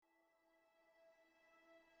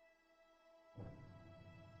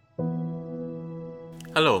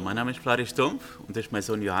Hallo, mein Name ist Vladi Stumpf und das ist mein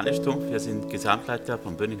Sohn Johannes Stumpf. Wir sind Gesamtleiter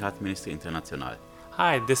vom Burning Heart Ministry International.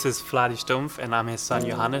 Hi, this is Vladi Stumpf and I'm his son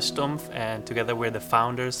Johannes Stumpf, and together we're the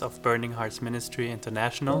founders of Burning Hearts Ministry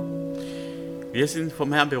International. Wir sind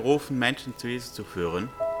vom Herrn berufen, Menschen zu Jesus zu führen.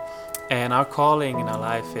 And our calling in our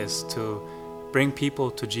life is to bring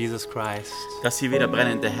people to Jesus Christ Dass sie wieder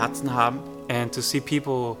brennende Herzen haben and to see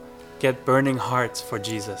people get burning hearts for und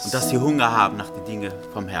Jesus dass sie Hunger haben nach den Dingen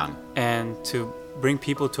vom Herrn. and to bring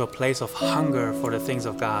people to a place of hunger for the things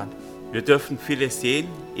of God. Wir dürfen vieles sehen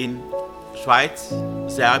in Schweiz,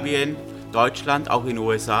 Serbien, Deutschland, auch in den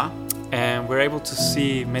USA. And we're able to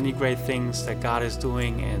see many great things that God is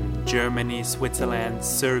doing in Germany, Switzerland,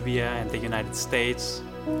 Serbia and the United States.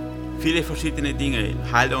 Viele verschiedene Dinge,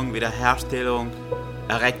 Heilung, Wiederherstellung,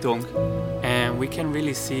 Errettung. And we can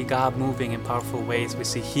really see God moving in powerful ways. We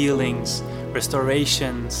see healings,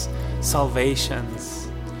 restorations, salvations.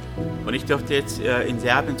 Und ich durfte jetzt in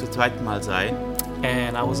Serbien zum zweiten Mal sein.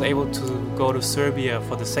 And I was able to go to Serbia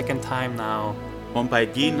for the second time now. Und bei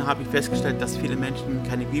denen habe ich festgestellt, dass viele Menschen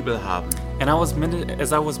keine Bibel haben. And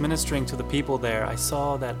as I was ministering to the people there, I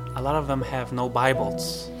saw that a lot of them have no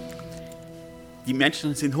Bibles. Die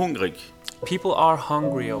Menschen sind hungrig. People are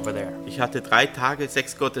hungry over there. Ich hatte 3 Tage,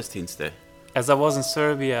 6 Gottesdienste. As I was in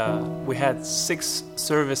Serbia, we had 6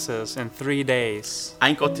 services in 3 days.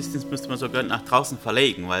 Ein Gottesdienst musste man sogar nach draußen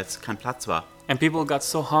verlegen, weil es kein Platz war. And people got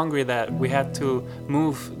so hungry that we had to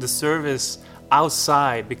move the service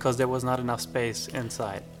outside because there was not enough space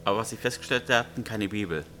inside. Aber was ich festgestellt habe, hatten keine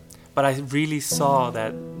Bibel. But I really saw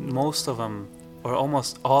that most of them, or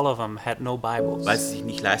almost all of them, had no Bibles Weil sie sich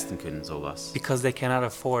nicht leisten können, sowas. because they cannot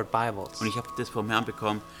afford Bibles. Und ich habe das vom Herrn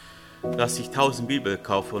bekommen, dass ich 1000 Bibel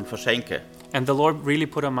kaufe und verschenke. And the Lord really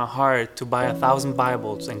put on my heart to buy 1,000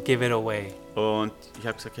 Bibles and give it away. Und ich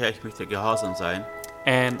habe gesagt, Herr, ich möchte gehorsam sein.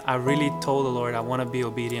 And I really told the Lord, I want to be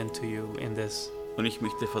obedient to you in this. Und ich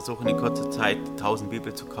möchte versuchen, in kurzer Zeit 1000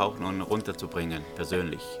 Bibel zu kaufen und runterzubringen,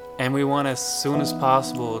 persönlich. And we want as soon as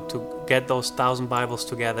possible to get those 1,000 Bibles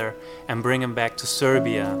together and bring them back to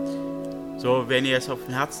Serbia. So, wenn ihr es auf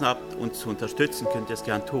dem Herzen habt, uns zu unterstützen, könnt ihr es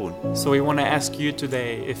gern tun. So we want to ask you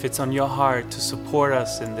today, if it's on your heart to support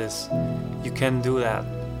us in this, you can do that.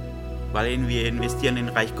 Weil wir investieren in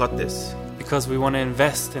Reich Gottes. Because we want to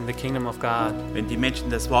invest in the kingdom of God. Wenn die Menschen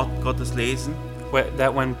das Wort Gottes lesen,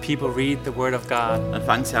 That when people read the word of God, dann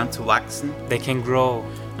fangen sie an zu wachsen. they can grow.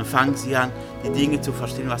 Dann fangen sie an, die Dinge zu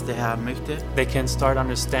verstehen, was der Herr möchte. They can start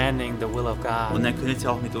understanding the will of Und God. dann können sie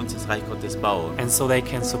auch mit uns das Reich Gottes bauen. And so they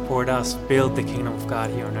can support us build the kingdom of God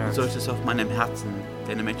here on Und so earth. ist es auf meinem Herzen,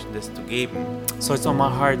 den Menschen das zu geben. So it's on my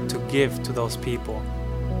heart to give to those people.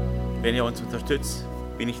 Wenn ihr uns unterstützt,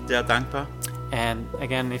 bin ich sehr dankbar. And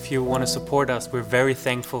again, if you want to support us, we're very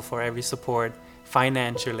thankful for every support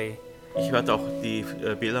financially. Ich werde auch die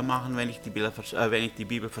Bilder machen, wenn ich die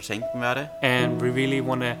Bibel verschenken werde. And we really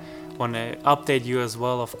want to update you as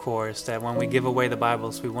well, of course, that when we give away the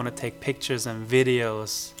Bibles, we want to take pictures and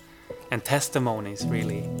videos and testimonies,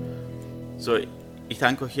 really. So, ich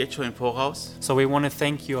danke euch jetzt schon im Voraus So we want to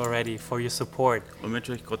thank you already for your support, und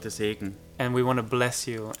wünsche euch Gottes Segen. and we want to bless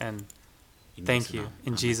you and In thank Jesu you Namen. in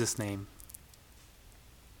Amen. Jesus' name.